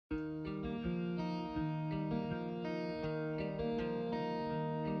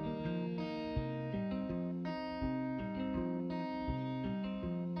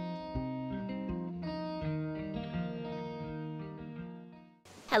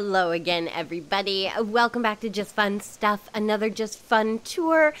Hello again, everybody. Welcome back to Just Fun Stuff, another Just Fun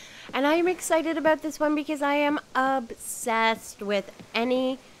tour. And I am excited about this one because I am obsessed with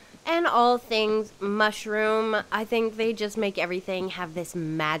any and all things mushroom. I think they just make everything have this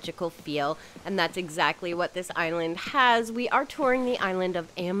magical feel, and that's exactly what this island has. We are touring the island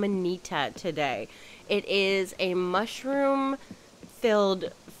of AMANITA today. It is a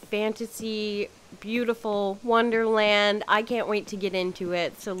mushroom-filled fantasy beautiful wonderland. I can't wait to get into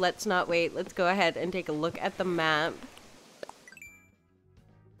it, so let's not wait. Let's go ahead and take a look at the map.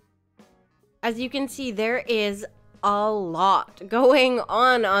 As you can see, there is a lot going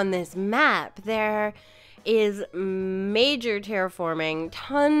on this map. There is major terraforming,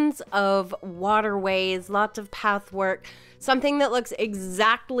 tons of waterways, lots of path work, something that looks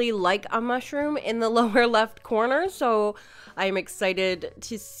exactly like a mushroom in the lower left corner, so I'm excited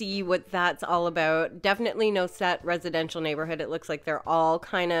to see what that's all about. Definitely no set residential neighborhood. It looks like they're all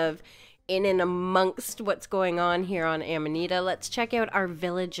kind of in and amongst what's going on here on Amanita. Let's check out our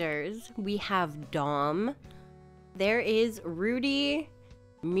villagers. We have Dom. There is Rudy,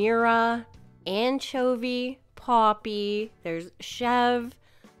 Mira, Anchovy, Poppy. There's Chev,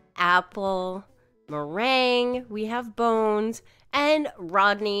 Apple, Meringue. We have Bones and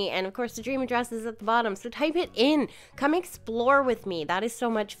Rodney, and of course the dream address is at the bottom, so type it in. Come explore with me. That is so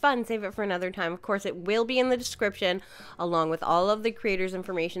much fun. Save it for another time. Of course, it will be in the description along with all of the creators'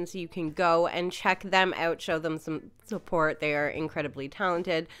 information, so you can go and check them out, show them some support. They are incredibly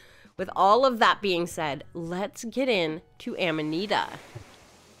talented. With all of that being said, let's get in to Amanita.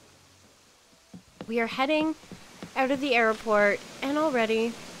 We are heading out of the airport, and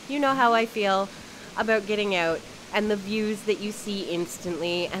already you know how I feel about getting out and the views that you see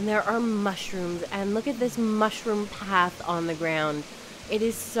instantly, and there are mushrooms, and look at this mushroom path on the ground. It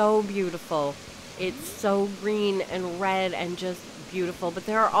is so beautiful. It's so green and red and just beautiful, but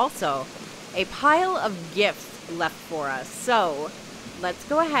there are also a pile of gifts left for us. So let's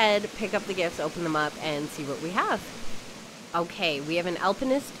go ahead, pick up the gifts, open them up, and see what we have. Okay, we have an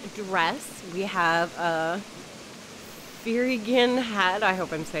alpinist dress. We have a Firigan hat. I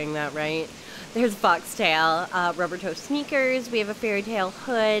hope I'm saying that right. There's foxtail, rubber toe sneakers. We have a fairy tale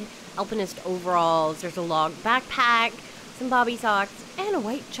hood, alpinist overalls. There's a log backpack, some bobby socks, and a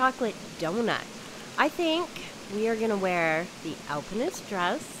white chocolate donut. I think we are gonna wear the alpinist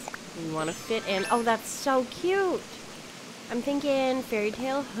dress. We want to fit in. Oh, that's so cute. I'm thinking fairy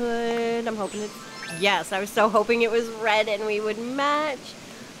tale hood. I'm hoping it's, yes, I was so hoping it was red and we would match.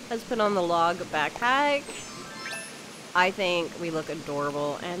 Let's put on the log backpack. I think we look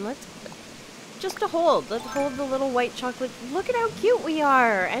adorable, and let's hold the little white chocolate. Look at how cute we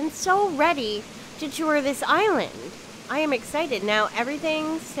are, and so ready to tour this island. I am excited. Now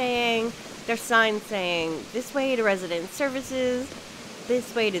everything's saying, there's signs saying this way to resident services,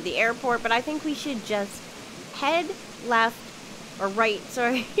 this way to the airport, but I think we should just head left or right,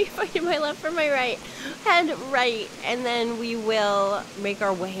 sorry, if I do my left or my right, head right, and then we will make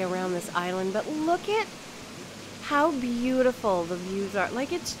our way around this island. But look at how beautiful the views are.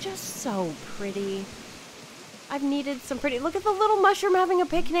 Like, it's just so pretty. I've needed some pretty. Look at the little mushroom having a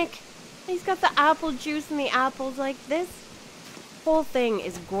picnic. He's got the apple juice and the apples. Like, this whole thing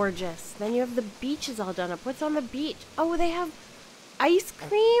is gorgeous. Then you have the beaches all done up. What's on the beach? Oh, they have ice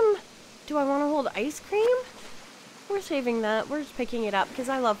cream. Do I want to hold ice cream? We're saving that. We're just picking it up because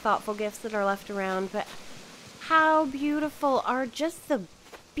I love thoughtful gifts that are left around. But how beautiful are just the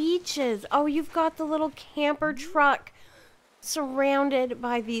beaches. Oh, you've got the little camper truck surrounded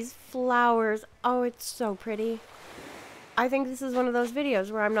by these flowers. Oh, it's so pretty. I think this is one of those videos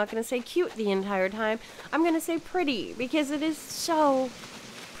where I'm not going to say cute the entire time. I'm going to say pretty because it is so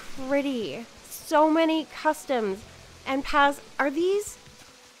pretty. So many customs and paths. Are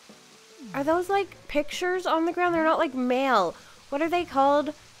those like pictures on the ground? They're not like mail. What are they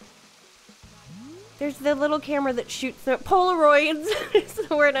called? There's the little camera that shoots the Polaroids is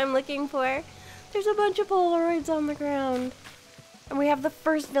the word I'm looking for. There's a bunch of Polaroids on the ground. And we have the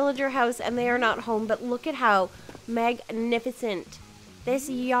first villager house, and they are not home, but look at how magnificent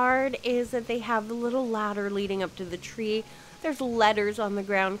this yard is, that they have the little ladder leading up to the tree. There's letters on the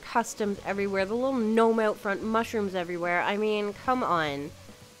ground, customs everywhere, the little gnome out front, mushrooms everywhere. I mean, come on.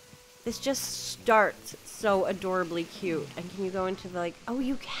 This just starts so adorably cute. And can you go into the, like, oh,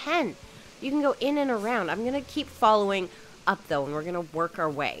 you can. You can go in and around. I'm going to keep following up, though, and we're going to work our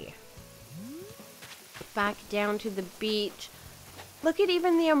way back down to the beach. Look at,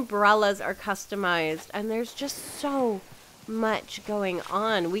 even the umbrellas are customized, and there's just so much going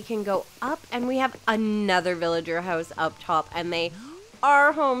on. We can go up, and we have another villager house up top, and they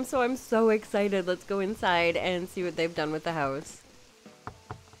are home, so I'm so excited. Let's go inside and see what they've done with the house.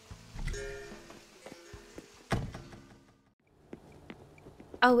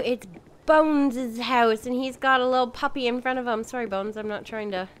 Oh, it's Bones' house, and he's got a little puppy in front of him. Sorry, Bones, I'm not trying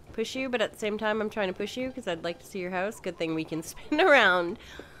to push you, but at the same time, I'm trying to push you because I'd like to see your house. Good thing we can spin around.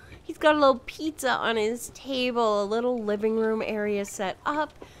 He's got a little pizza on his table, a little living room area set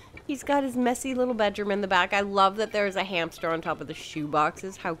up. He's got his messy little bedroom in the back. I love that there's a hamster on top of the shoe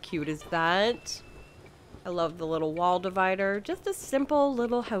boxes. How cute is that? I love the little wall divider. Just a simple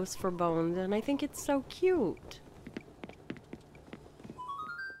little house for Bones, and I think it's so cute.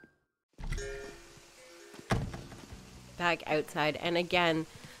 Back outside, and again,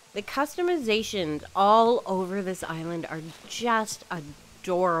 the customizations all over this island are just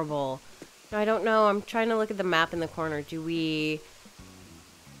adorable. Now, I don't know, I'm trying to look at the map in the corner. Do we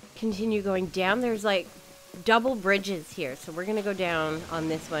continue going down? There's like double bridges here, so we're gonna go down on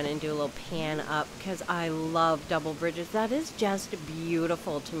this one and do a little pan up because I love double bridges. That is just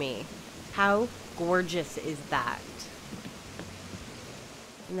beautiful to me. How gorgeous is that?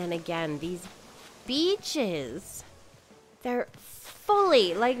 And then again, these beaches, they're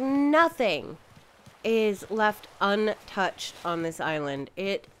fully, like, nothing is left untouched on this island.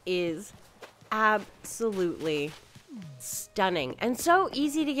 It is absolutely stunning and so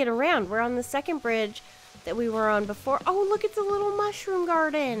easy to get around. We're on the second bridge that we were on before. Oh, look at the little mushroom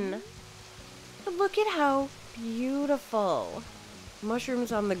garden. But look at how beautiful.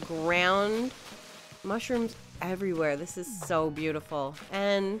 Mushrooms on the ground. Mushrooms everywhere. This is so beautiful.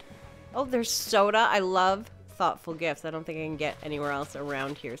 And, oh, there's soda. I love thoughtful gifts. I don't think I can get anywhere else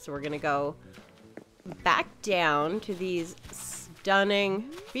around here. So we're going to go back down to these stunning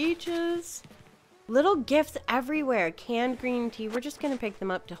beaches. Little gifts everywhere. Canned green tea. We're just going to pick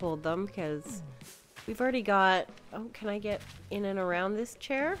them up to hold them because we've already got... Oh, can I get in and around this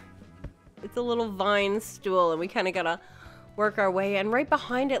chair? It's a little vine stool and we kind of got to work our way. And right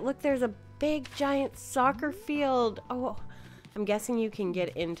behind it, look, there's a big giant soccer field. Oh, I'm guessing you can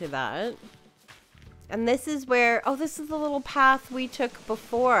get into that. And this is where... Oh, this is the little path we took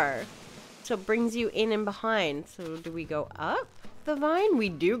before. So it brings you in and behind. So do we go up the vine? We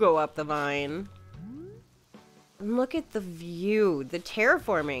do go up the vine. And look at the view. The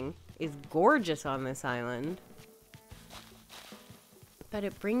terraforming is gorgeous on this island. But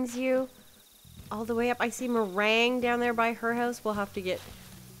it brings you all the way up. I see Meringue down there by her house. We'll have to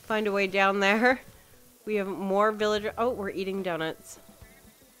find a way down there. We have more villager. Oh, we're eating donuts.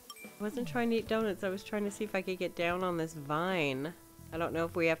 I wasn't trying to eat donuts. I was trying to see if I could get down on this vine. I don't know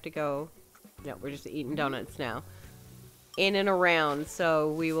if we have to go. No, we're just eating donuts now. In and around.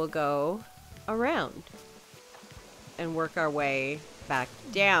 So we will go around and work our way back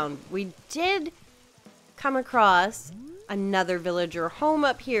down. We did come across another villager home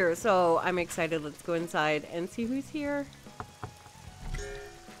up here, so I'm excited. Let's go inside and see who's here.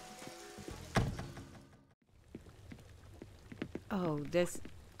 Oh,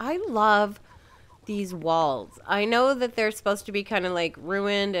 I love these walls. I know that they're supposed to be kind of like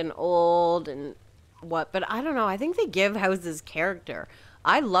ruined and old and but I don't know. I think they give houses character.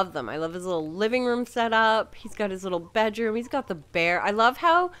 I love them. I love his little living room setup. He's got his little bedroom. He's got the bear. I love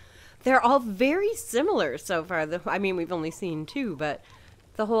how they're all very similar so far. I mean, we've only seen two, but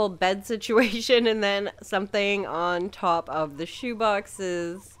the whole bed situation and then something on top of the shoe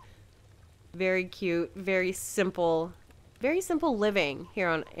boxes. Very cute. Very simple living here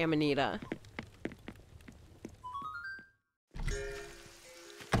on Amanita.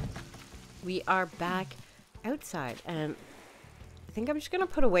 We are back outside and I think I'm just gonna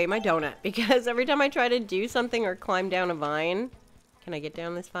put away my donut because every time I try to do something or climb down a vine, can I get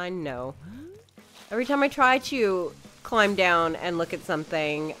down this vine? No. Every time I try to climb down and look at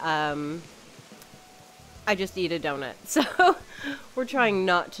something, I just eat a donut. So we're trying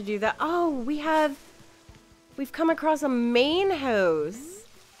not to do that. Oh, we've come across a main house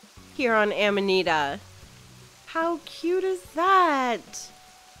here on Amanita. How cute is that?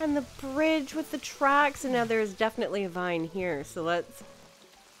 And the bridge with the tracks, and now there's definitely a vine here, so let's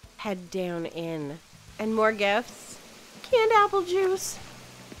head down in. And more gifts. Canned apple juice.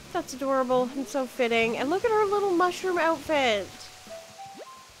 That's adorable and so fitting. And look at her little mushroom outfit.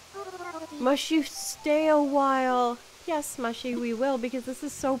 Must you stay a while? Yes, Mushy, we will, because this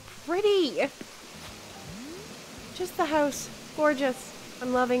is so pretty. Just the house. Gorgeous.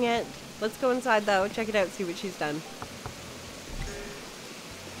 I'm loving it. Let's go inside, though. Check it out, see what she's done.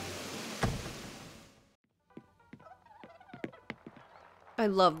 I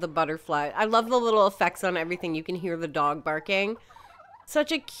love the butterfly. I love the little effects on everything. You can hear the dog barking.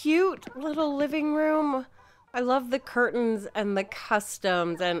 Such a cute little living room. I love the curtains and the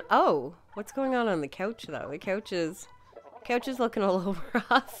customs and oh, what's going on the couch though? The couch is looking a little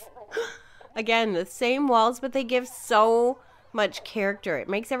rough. Again, the same walls, but they give so much character. It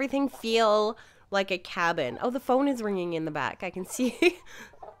makes everything feel like a cabin. Oh, the phone is ringing in the back. I can see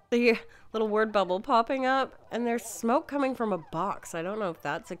the little word bubble popping up, and there's smoke coming from a box. I don't know if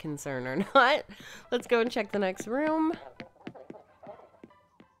that's a concern or not. Let's go and check the next room.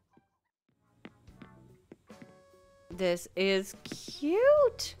 This is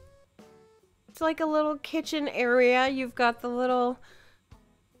cute. It's like a little kitchen area. You've got the little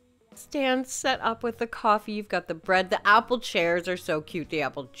stand set up with the coffee. You've got the bread. The apple chairs are so cute. The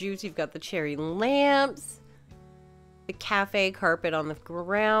apple juice. You've got the cherry lamps. The cafe carpet on the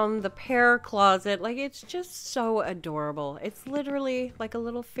ground. The pear closet. Like, it's just so adorable. It's literally like a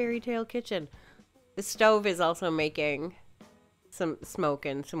little fairy tale kitchen. The stove is also making some smoke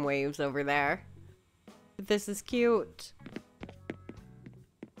and some waves over there. But this is cute.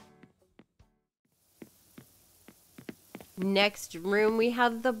 Next room, we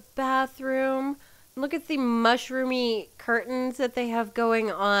have the bathroom. Look at the mushroomy curtains that they have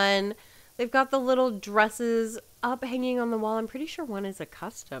going on. They've got the little dresses up hanging on the wall. I'm pretty sure one is a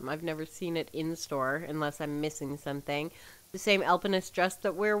custom. I've never seen it in store unless I'm missing something. The same alpinist dress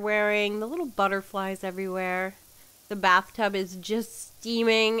that we're wearing. The little butterflies everywhere. The bathtub is just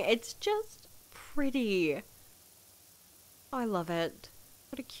steaming. It's just pretty. Oh, I love it.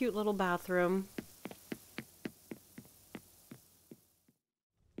 What a cute little bathroom.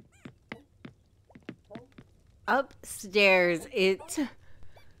 Upstairs, it's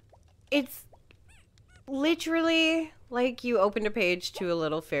literally like you opened a page to a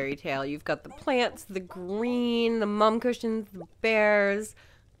little fairy tale. You've got the plants, the green, the mum cushions, the bears,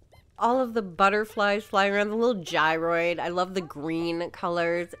 all of the butterflies flying around, the little gyroid. I love the green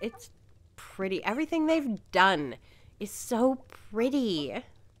colors. It's pretty. Everything they've done is so pretty.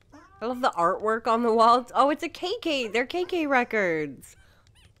 I love the artwork on the walls. Oh, it's a KK. They're KK records.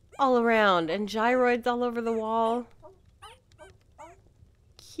 All around, and gyroids all over the wall.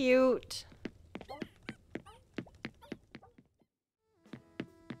 Cute.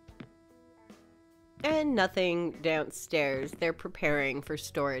 And nothing downstairs. They're preparing for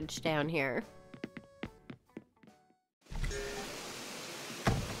storage down here.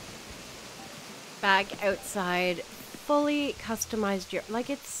 Back outside, fully customized. Like,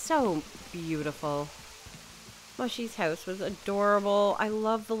 it's so beautiful. Mushy's house was adorable. I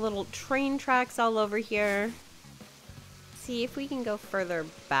love the little train tracks all over here. See if we can go further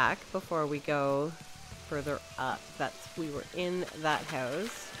back before we go further up. We were in that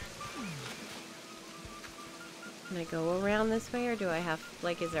house. Can I go around this way, or do I have,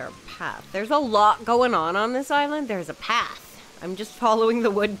 like, is there a path? There's a lot going on this island. There's a path. I'm just following the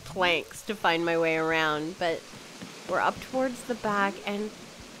wood planks to find my way around, but we're up towards the back, and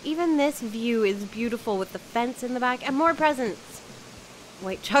even this view is beautiful with the fence in the back and more presents.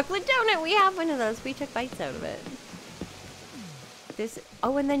 White chocolate donut. We have one of those. We took bites out of it.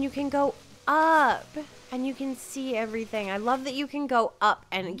 Oh, and then you can go up and you can see everything. I love that you can go up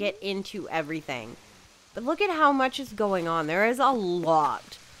and get into everything. But look at how much is going on. There is a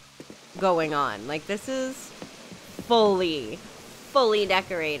lot going on. Like, this is fully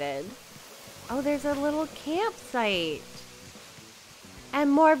decorated. Oh, there's a little campsite. And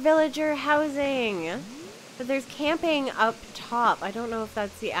more villager housing. But there's camping up top. I don't know if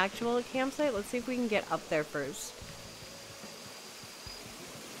that's the actual campsite. Let's see if we can get up there first.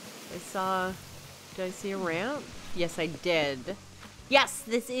 Did I see a ramp? Yes, I did. Yes,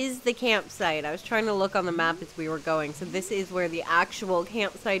 this is the campsite. I was trying to look on the map as we were going. So this is where the actual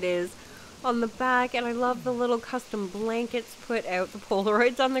campsite is on the back. And I love the little custom blankets put out. The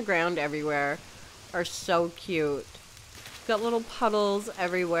Polaroids on the ground everywhere are so cute. Got little puddles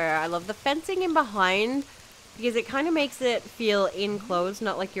everywhere. I love the fencing in behind because it kind of makes it feel enclosed,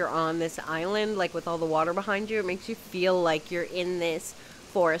 not like you're on this island, like with all the water behind you. It makes you feel like you're in this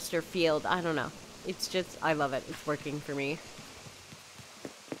forest or field. I don't know. It's just, I love it. It's working for me.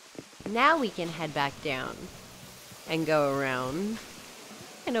 Now we can head back down and go around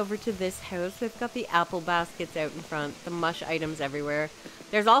and over to this house. We've got the apple baskets out in front, the mush items everywhere.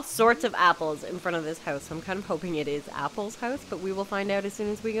 There's all sorts of apples in front of this house, so I'm kind of hoping it is Apple's house, but we will find out as soon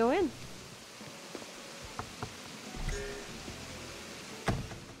as we go in.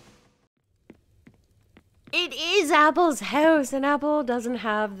 It is Apple's house, and Apple doesn't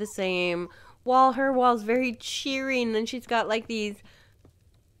have the same wall. Her wall's very cheery, and then she's got like these,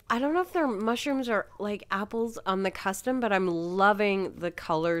 I don't know if they're mushrooms or like apples on the custom, but I'm loving the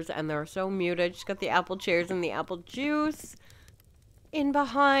colors, and they're so muted. She's got the apple chairs and the apple juice in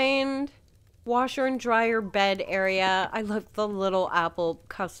behind. Washer and dryer bed area. I love the little apple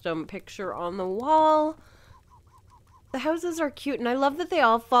custom picture on the wall. The houses are cute, and I love that they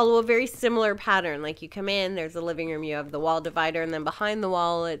all follow a very similar pattern. Like, you come in, there's a living room, you have the wall divider, and then behind the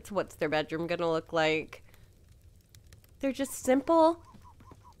wall, it's what's their bedroom gonna look like. They're just simple,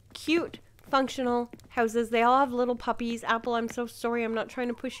 cute, functional houses. They all have little puppies. Apple, I'm so sorry. I'm not trying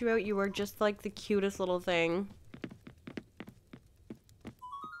to push you out. You are just like the cutest little thing.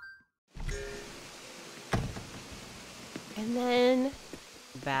 And then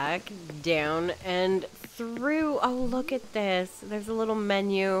back down and through. Oh, look at this. There's a little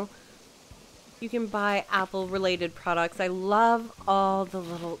menu. You can buy Apple related products. I love all the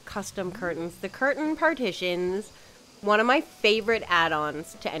little custom curtains. The curtain partitions, one of my favorite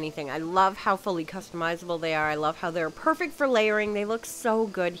add-ons to anything. I love how fully customizable they are. I love how they're perfect for layering. They look so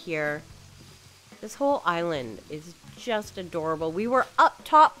good here. This whole island is just adorable. We were up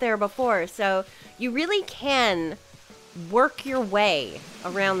top there before, so you really can work your way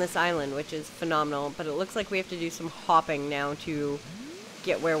around this island, which is phenomenal. But it looks like we have to do some hopping now to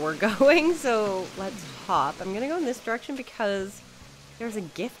get where we're going. So let's hop. I'm gonna go in this direction because there's a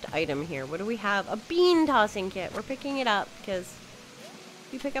gift item here. What do we have? A bean tossing kit. We're picking it up because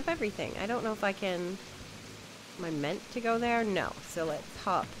you pick up everything. I don't know if I can... Am I meant to go there? No. So let's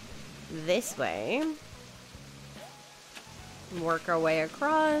hop this way. Work our way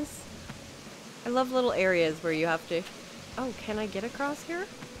across. I love little areas where you have to... Oh, can I get across here?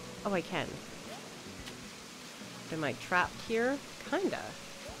 Oh, I can. Am I trapped here? Kinda.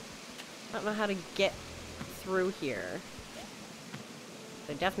 I don't know how to get through here.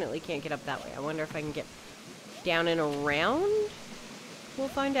 I definitely can't get up that way. I wonder if I can get down and around? We'll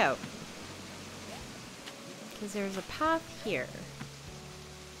find out. Because there's a path here.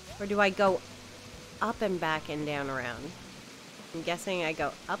 Or do I go up and back and down around? I'm guessing I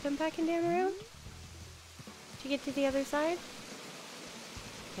go up and back and down around? To get to the other side?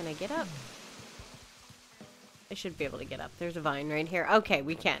 Can I get up? I should be able to get up. There's a vine right here. Okay,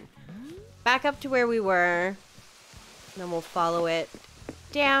 we can. Back up to where we were. Then we'll follow it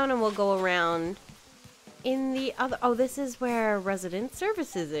down and we'll go around in the other... Oh, this is where resident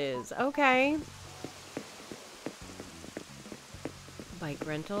services is. Okay. Bike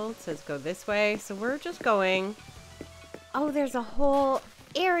rental. It says go this way. So we're just going... Oh, there's a whole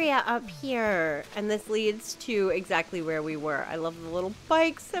area up here. And this leads to exactly where we were. I love the little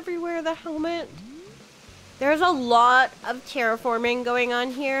bikes everywhere. The helmet. There's a lot of terraforming going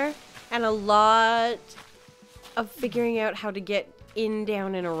on here. And a lot of figuring out how to get in,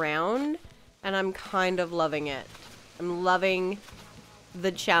 down, and around. And I'm kind of loving it. I'm loving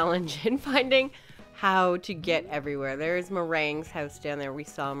the challenge in finding how to get everywhere. There's Meringue's house down there. We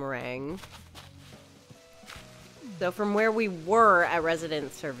saw Meringue. So from where we were at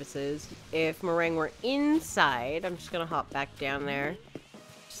resident services, if Meringue were inside, I'm just going to hop back down there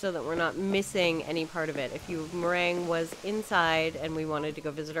so that we're not missing any part of it. If Meringue was inside and we wanted to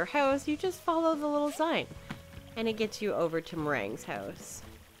go visit her house, you just follow the little sign and it gets you over to Meringue's house.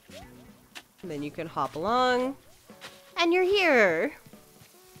 And then you can hop along and you're here.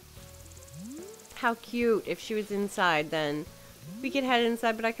 How cute. If she was inside, then we could head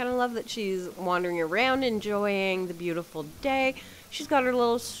inside, but I kind of love that she's wandering around, enjoying the beautiful day. She's got her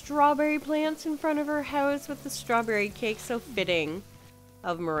little strawberry plants in front of her house with the strawberry cake, so fitting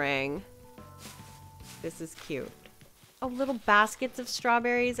of Meringue. This is cute. Oh, little baskets of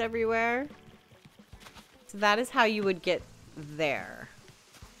strawberries everywhere. So that is how you would get there.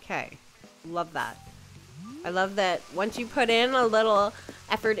 Okay, love that. I love that once you put in a little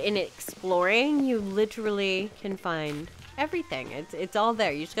effort in exploring, you literally can find everything. It's all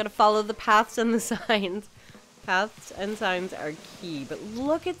there. You just gotta follow the paths and the signs. Paths and signs are key. But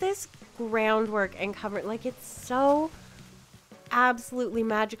look at this groundwork and cover. Like, it's so absolutely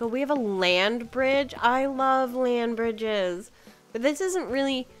magical. We have a land bridge. I love land bridges. But this isn't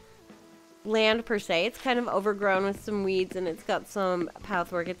really land per se. It's kind of overgrown with some weeds and it's got some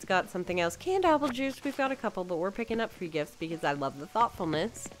pathwork. It's got something else. Canned apple juice. We've got a couple, but we're picking up free gifts because I love the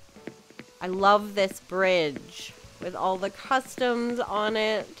thoughtfulness. I love this bridge with all the customs on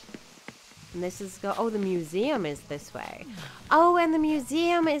it. And this is oh, the museum is this way. Oh, and the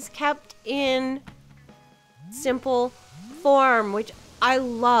museum is kept in simple form, which I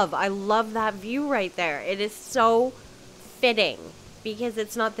love. I love that view right there. It is so fitting because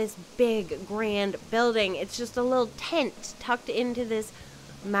it's not this big, grand building. It's just a little tent tucked into this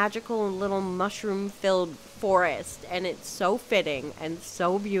magical little mushroom-filled forest. And it's so fitting and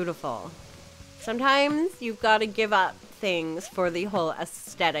so beautiful. Sometimes you've got to give up things for the whole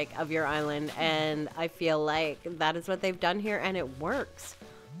aesthetic of your island, and I feel like that is what they've done here, and it works.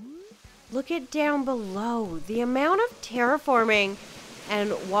 Look at down below. The amount of terraforming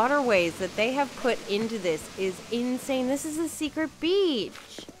and waterways that they have put into this is insane. This is a secret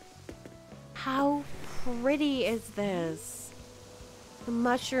beach. How pretty is this? The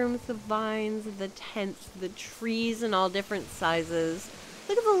mushrooms, the vines, the tents, the trees in all different sizes.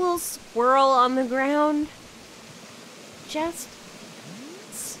 Look at the little squirrel on the ground. Just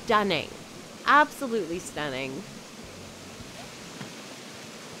stunning. Absolutely stunning.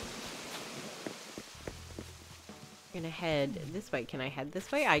 I'm gonna head this way. Can I head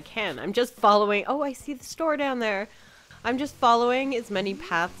this way? I can. I'm just following. Oh, I see the store down there. I'm just following as many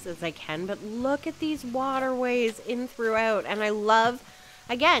paths as I can, but look at these waterways in throughout. And I love,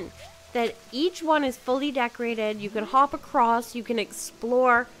 again, that each one is fully decorated. You can hop across, you can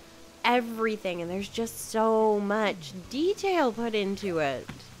explore everything, and there's just so much detail put into it.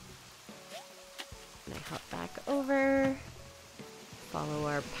 And I hop back over, follow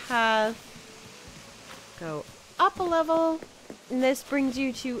our path, go up a level, and this brings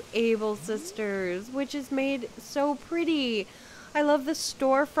you to Able Sisters, which is made so pretty. I love the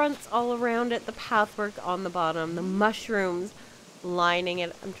storefronts all around it, the pathwork on the bottom, the mushrooms lining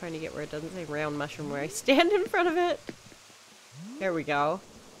it. I'm trying to get where it doesn't say round mushroom where I stand in front of it. There we go.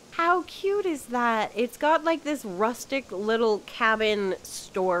 How cute is that? It's got like this rustic little cabin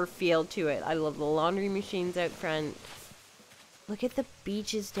store feel to it. I love the laundry machines out front. Look at the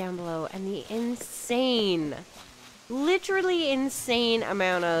beaches down below and the insane, literally insane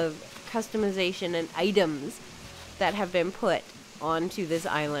amount of customization and items that have been put onto this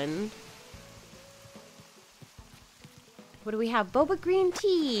island. What do we have? Boba green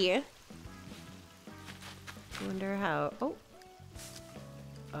tea. I wonder how. Oh.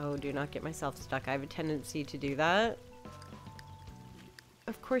 Oh, do not get myself stuck. I have a tendency to do that.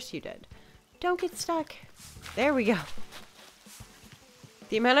 Of course you did. Don't get stuck. There we go.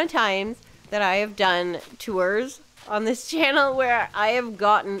 The amount of times that I have done tours on this channel where I have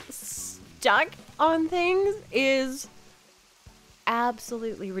gotten stuck on things is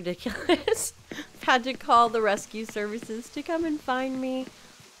absolutely ridiculous. I've had to call the rescue services to come and find me.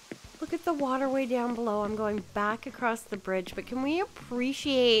 Look at the waterway down below. I'm going back across the bridge, but can we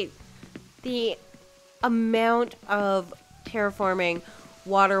appreciate the amount of terraforming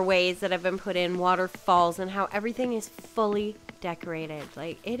waterways that have been put in, waterfalls, and how everything is fully decorated?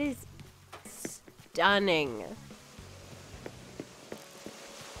 Like, it is stunning.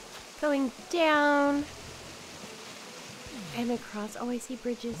 Going down and across. Oh, I see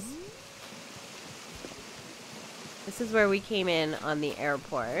bridges. This is where we came in on the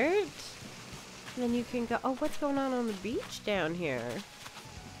airport. And then you can go... Oh, what's going on the beach down here?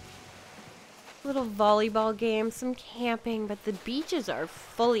 Little volleyball game, some camping, but the beaches are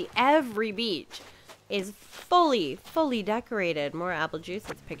fully... Every beach is fully decorated. More apple juice.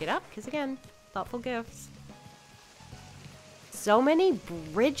 Let's pick it up, because again, thoughtful gifts. So many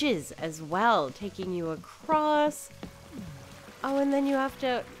bridges as well, taking you across. Oh, and then you have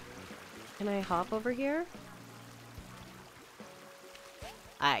to... Can I hop over here?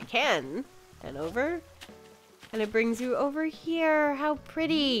 I can. And over. And it brings you over here. How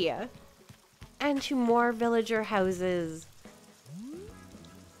pretty. And to more villager houses.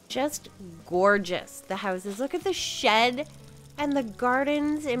 Just gorgeous. The houses. Look at the shed and the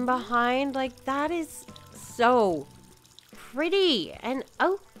gardens in behind. Like, that is so pretty. And,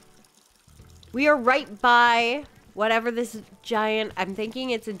 oh. We are right by whatever this giant... I'm thinking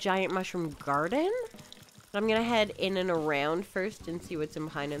it's a giant mushroom garden. I'm gonna head in and around first and see what's in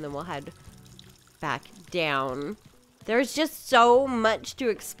behind, and then we'll head back down. There's just so much to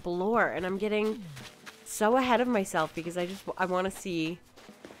explore, and I'm getting so ahead of myself because I want to see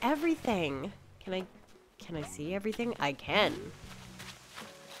everything. Can I see everything? I can.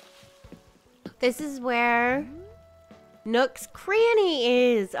 This is where Nook's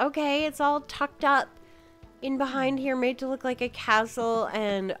Cranny is. Okay, it's all tucked up in behind here, made to look like a castle,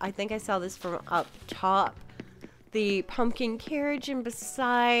 and I think I saw this from up top. The pumpkin carriage in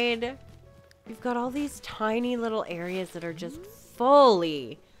beside. We've got all these tiny little areas that are just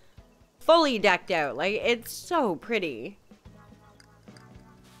fully decked out. Like, it's so pretty.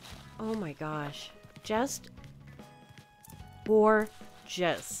 Oh my gosh. Just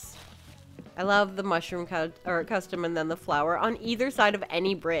gorgeous. I love the mushroom custom and then the flower on either side of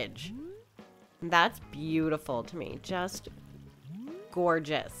any bridge. That's beautiful to me. Just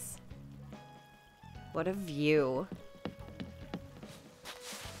gorgeous. What a view.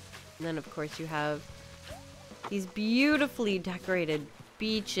 And then, of course, you have these beautifully decorated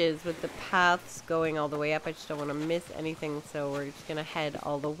beaches with the paths going all the way up. I just don't want to miss anything, so we're just going to head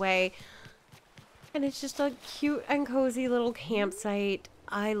all the way. And it's just a cute and cozy little campsite.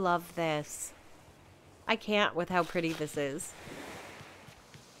 I love this. I can't with how pretty this is.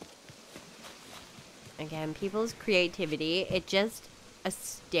 Again, people's creativity, it just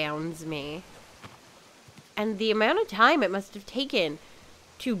astounds me. And the amount of time it must have taken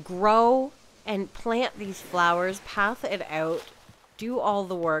to grow and plant these flowers, path it out, do all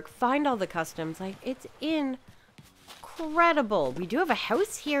the work, find all the customs. Like, it's incredible. We do have a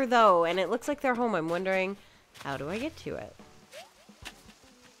house here, though, and it looks like their home. I'm wondering, how do I get to it?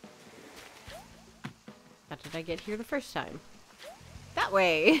 How did I get here the first time? That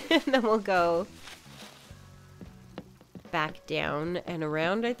way. And then we'll go back down and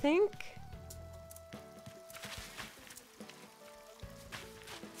around, I think.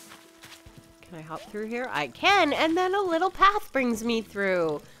 Can I hop through here? I can, and then a little path brings me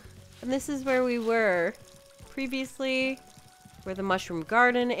through. And this is where we were previously, where the mushroom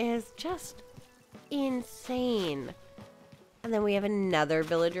garden is. Just insane. And then we have another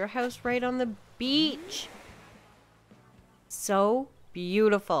villager house right on the beach. So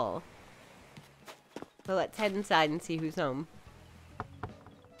beautiful. So let's head inside and see who's home.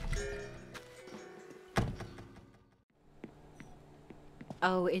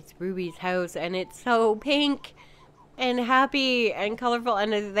 Oh, it's Ruby's house, and it's so pink and happy and colorful,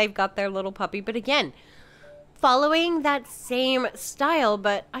 and they've got their little puppy. But again, following that same style,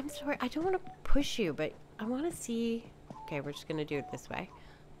 but I'm sorry, I don't want to push you, but I want to see... Okay, we're just going to do it this way.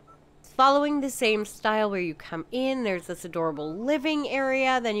 It's following the same style where you come in, there's this adorable living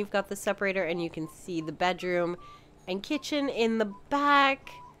area, then you've got the separator, and you can see the bedroom and kitchen in the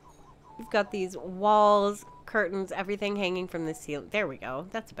back. You've got these walls, curtains, everything hanging from the ceiling. There we go.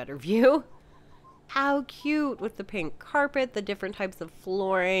 That's a better view. How cute with the pink carpet, the different types of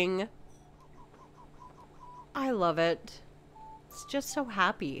flooring. I love it. It's just so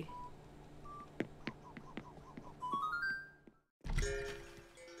happy.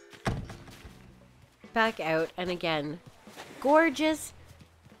 Back out, and again, gorgeous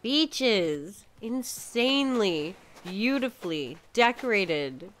beaches. Insanely, beautifully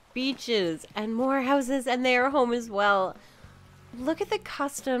decorated beaches and more houses, and they are home as well. Look at the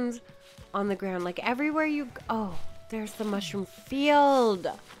customs on the ground. Like everywhere you go. Oh, there's the mushroom field.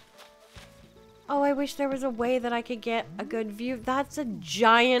 Oh, I wish there was a way that I could get a good view. That's a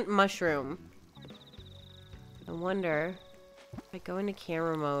giant mushroom. I wonder if I go into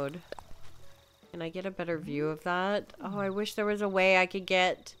camera mode, can I get a better view of that? Oh, I wish there was a way I could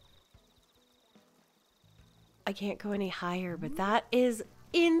get... I can't go any higher, but that is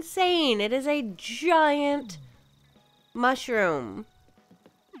insane. It is a giant mushroom.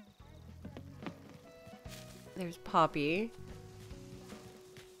 There's Poppy.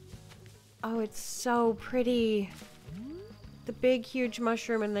 Oh, it's so pretty. The big, huge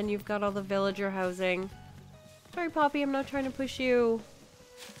mushroom, and then you've got all the villager housing. Sorry, Poppy, I'm not trying to push you.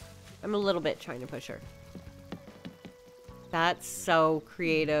 I'm a little bit trying to push her. That's so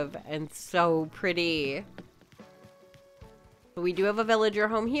creative and so pretty. But we do have a villager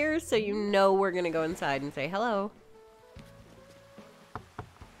home here, so you know we're gonna go inside and say hello.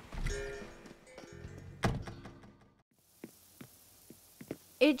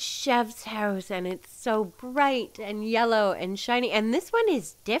 It's Chef's house, and it's so bright and yellow and shiny, and this one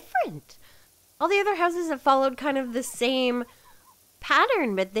is different. All the other houses have followed kind of the same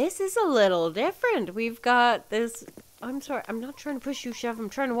pattern, but this is a little different. We've got this... I'm sorry, I'm not trying to push you, Chef. I'm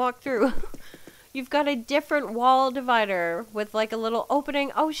trying to walk through. You've got a different wall divider with like a little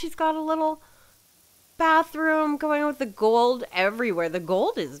opening. Oh, she's got a little bathroom going with the gold everywhere. The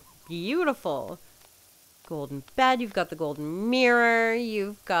gold is beautiful. Golden bed. You've got the golden mirror.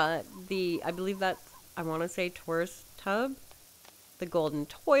 You've got the, I believe that's, I want to say tourist tub. The golden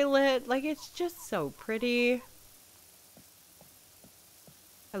toilet. Like, it's just so pretty.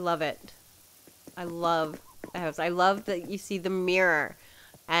 I love it. I love the house. I love that you see the mirror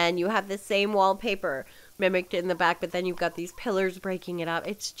and you have the same wallpaper mimicked in the back, but then you've got these pillars breaking it up.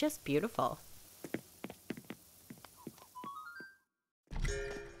 It's just beautiful.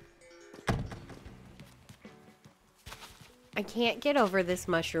 I can't get over this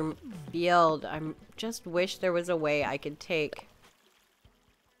mushroom field. I just wish there was a way I could take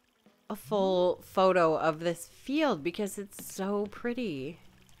a full photo of this field because it's so pretty.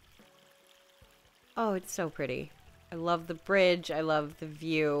 Oh, it's so pretty. I love the bridge. I love the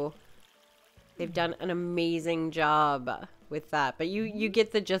view. They've done an amazing job with that. But you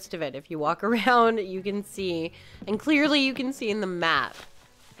get the gist of it. If you walk around, you can see. And clearly you can see in the map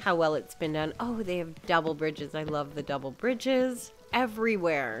how well it's been done. Oh, they have double bridges. I love the double bridges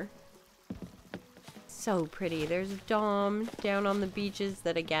everywhere. So pretty. There's Dom down on the beaches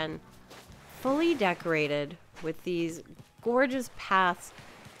that, again, fully decorated with these gorgeous paths.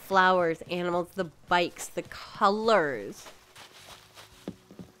 Flowers, animals, the bikes, the colors.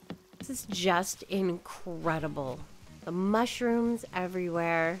 This is just incredible. The mushrooms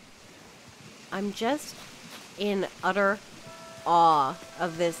everywhere. I'm just in utter awe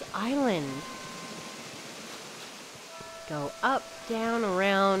of this island. Go up, down,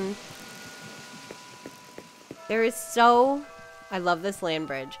 around. There is I love this land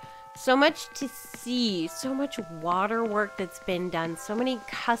bridge. So much to see, so much water work that's been done, so many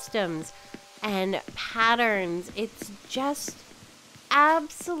customs and patterns. It's just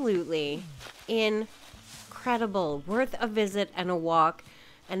absolutely incredible. Worth a visit and a walk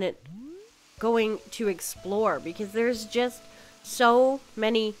and going to explore, because there's just so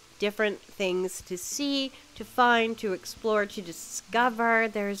many different things to see, to find, to explore, to discover.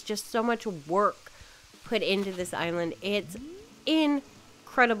 There's just so much work put into this island. It's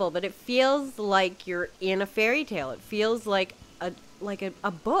incredible, but it feels like you're in a fairy tale. It feels like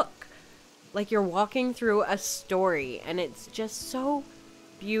a book, like you're walking through a story, and it's just so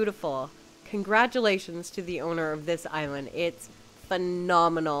beautiful. Congratulations to the owner of this island. It's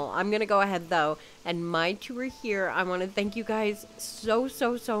phenomenal. I'm gonna go ahead though, and my tour here, I want to thank you guys so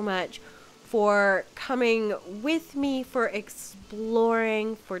much for coming with me, for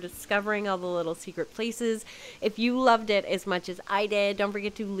exploring, for discovering all the little secret places. If you loved it as much as I did, don't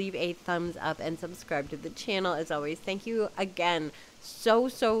forget to leave a thumbs up and subscribe to the channel. As always, thank you again so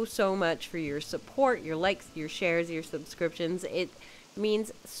much for your support, your likes, your shares, your subscriptions. It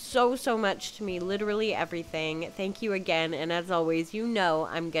means so much to me, literally everything. Thank you again, and as always, you know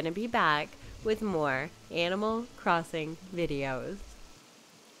I'm gonna be back with more Animal Crossing videos.